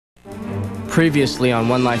Previously on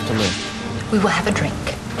One Life to Live. We will have a drink.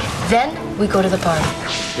 Then we go to the party.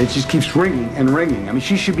 It just keeps ringing and ringing. I mean,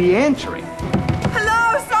 she should be answering.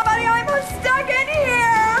 Hello, somebody, I'm stuck in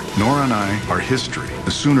here! Nora and I are history.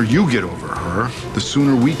 The sooner you get over her, the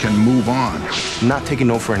sooner we can move on. I'm not taking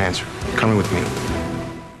no for an answer. Coming with me.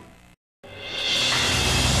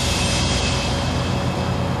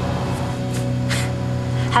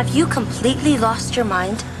 Have you completely lost your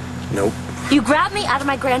mind? Nope. You grabbed me out of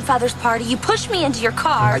my grandfather's party, you pushed me into your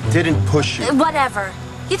car. I didn't push you. Whatever.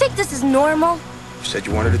 You think this is normal? You said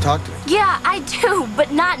you wanted to talk to me. Yeah, I do,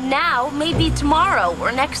 but not now. Maybe tomorrow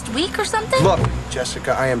or next week or something? Look,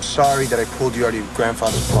 Jessica, I am sorry that I pulled you out of your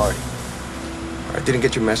grandfather's party. I didn't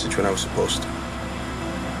get your message when I was supposed to.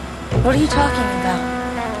 What are you talking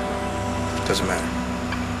about? Doesn't matter.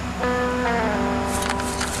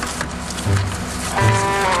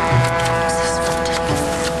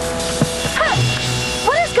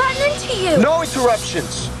 What has gotten into you? No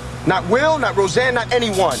interruptions. Not Will, not Roseanne, not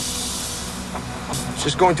anyone. It's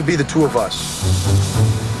just going to be the two of us.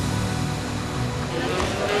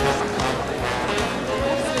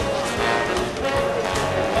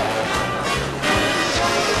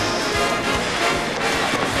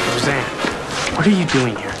 Roseanne, what are you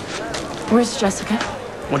doing here? Where's Jessica?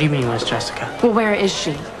 What do you mean, where's Jessica? Well, where is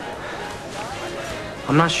she?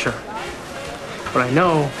 I'm not sure. What I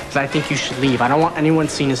know is I think you should leave. I don't want anyone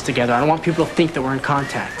seeing us together. I don't want people to think that we're in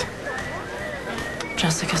contact.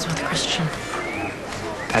 Jessica's with Christian.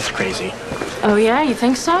 That's crazy. Oh, yeah? You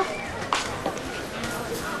think so?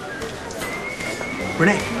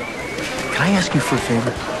 Renee, can I ask you for a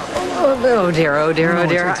favor? Oh, dear, oh, dear, No, oh,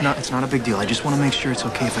 dear. it's not a big deal. I just want to make sure it's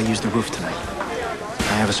okay if I use the roof tonight.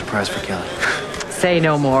 I have a surprise for Kelly. Say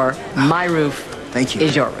no more. My roof Thank you.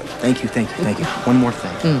 is your roof. Thank you, thank you, thank you. One more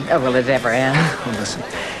thing. Oh, will it ever end? Well, listen,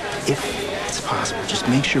 if it's possible, just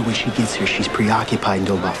make sure when she gets here, she's preoccupied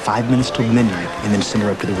until about 5 minutes till midnight, and then send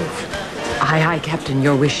her up to the roof. Aye, aye, Captain.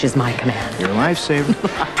 Your wish is my command. You're a lifesaver.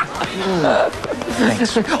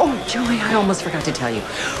 Thanks. Oh, Joey, I almost forgot to tell you.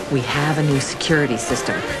 We have a new security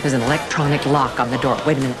system. There's an electronic lock on the door.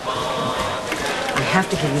 Wait a minute. I have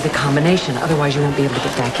to give you the combination, otherwise you won't be able to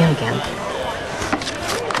get back in again.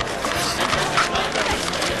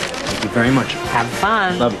 Thank you very much. Have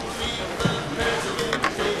fun. Love you.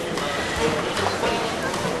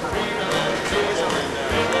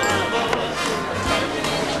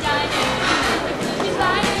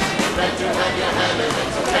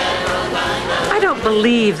 I don't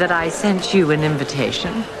believe that I sent you an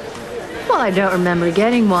invitation. Well, I don't remember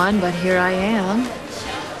getting one, but here I am.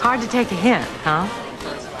 Hard to take a hint, huh?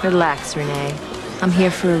 Relax, Renee. I'm here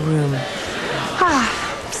for a room.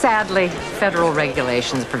 Sadly, federal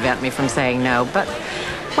regulations prevent me from saying no, but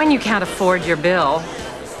when you can't afford your bill,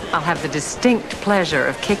 I'll have the distinct pleasure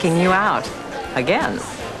of kicking you out again.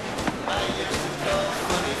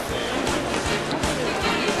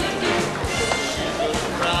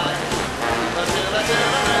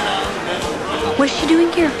 What's she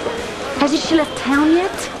doing here? Hasn't she left town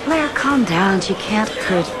yet? Blair, calm down. She can't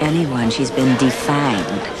hurt anyone. She's been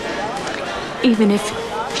defanged. Even if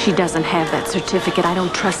she doesn't have that certificate, I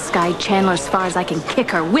don't trust Sky Chandler as far as I can kick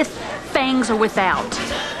her, with fangs or without.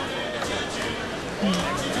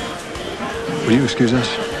 Will you excuse us?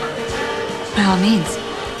 By all means.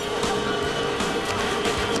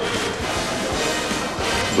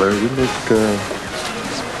 Blair,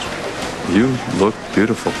 you look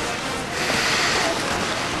beautiful.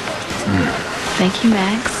 Thank you,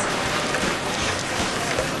 Max.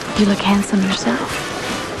 You look handsome yourself.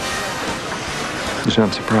 You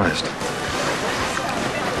sound surprised.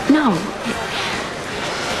 No.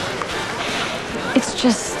 It's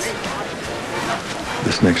just...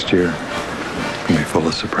 This next year will be full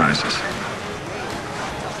of surprises.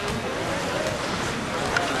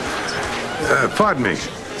 Pardon me.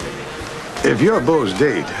 If you're Beau's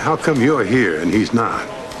date, how come you're here and he's not?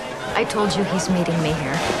 I told you he's meeting me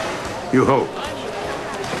here. You hope.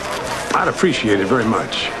 I'd appreciate it very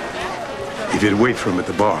much if you'd wait for him at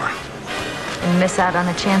the bar. And miss out on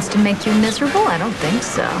a chance to make you miserable? I don't think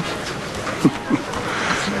so.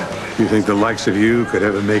 You think the likes of you could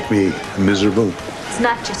ever make me miserable? It's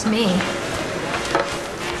not just me.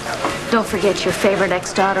 Don't forget your favorite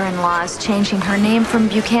ex-daughter-in-law is changing her name from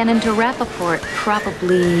Buchanan to Rappaport,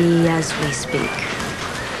 probably as we speak.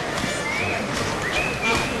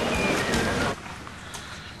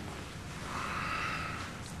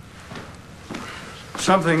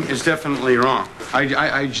 Something is definitely wrong.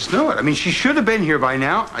 I just know it. I mean, she should have been here by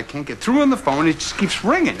now. I can't get through on the phone. It just keeps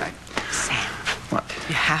ringing. Sam, What?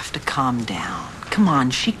 you have to calm down. Come on,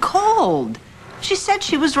 she called. She said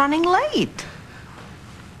she was running late.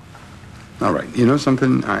 All right. You know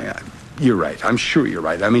something? You're right. I'm sure you're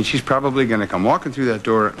right. I mean, she's probably going to come walking through that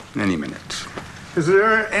door any minute. Is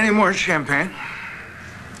there any more champagne?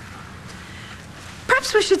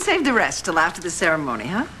 Perhaps we should save the rest till after the ceremony,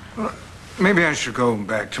 huh? Well, maybe I should go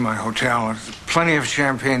back to my hotel. There's plenty of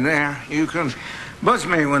champagne there. You can buzz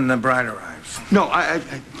me when the bride arrives. No,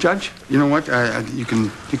 Judge, you know what? You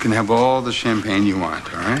can have all the champagne you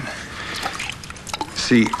want, all right?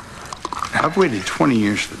 See, I've waited 20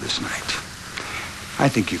 years for this night. I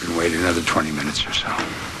think you can wait another 20 minutes or so.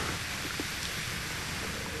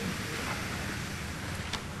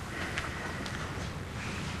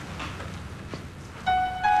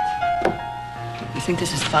 You think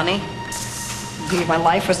this is funny? You think if my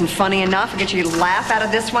life wasn't funny enough, I get you to laugh out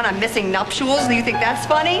of this one? I'm missing nuptials. Do you think that's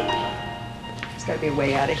funny? There's got to be a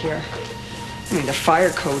way out of here. I mean, the fire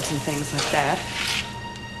codes and things like that.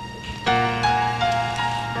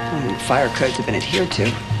 I mean, fire codes have been adhered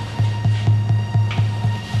to.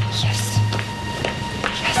 Yes.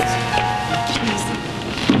 Yes.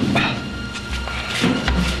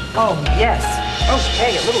 Oh, yes.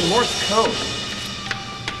 Okay, a little Morse code.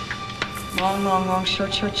 Long, long, long,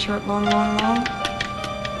 short, short, short, long, long, long.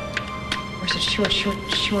 Or is it short, short,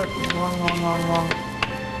 short, long, long, long, long?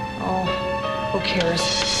 Oh, who cares?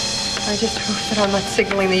 I just hope that I'm not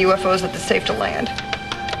signaling the UFOs that it's safe to land.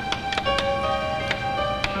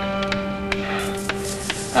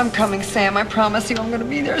 I'm coming, Sam. I promise you I'm going to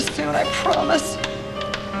be there soon. I promise.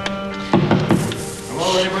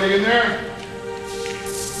 Hello, anybody in there?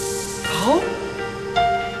 Bo?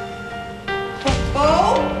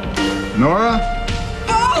 Bo? Nora?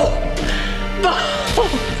 Bo! Bo!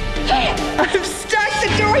 I'm stuck. The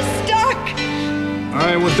door's stuck. All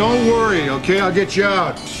right, well, don't worry, okay? I'll get you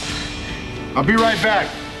out. I'll be right back.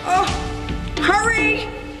 Oh, hurry!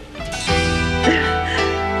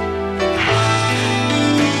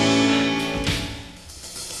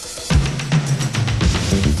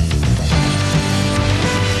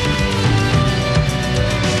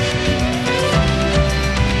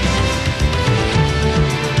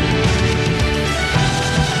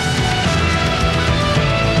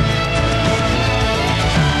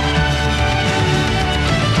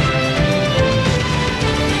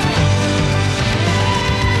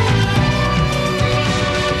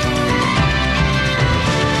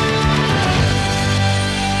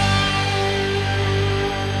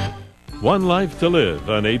 One Life to Live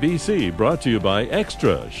on ABC, brought to you by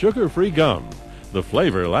Extra Sugar-Free Gum. The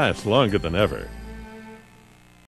flavor lasts longer than ever.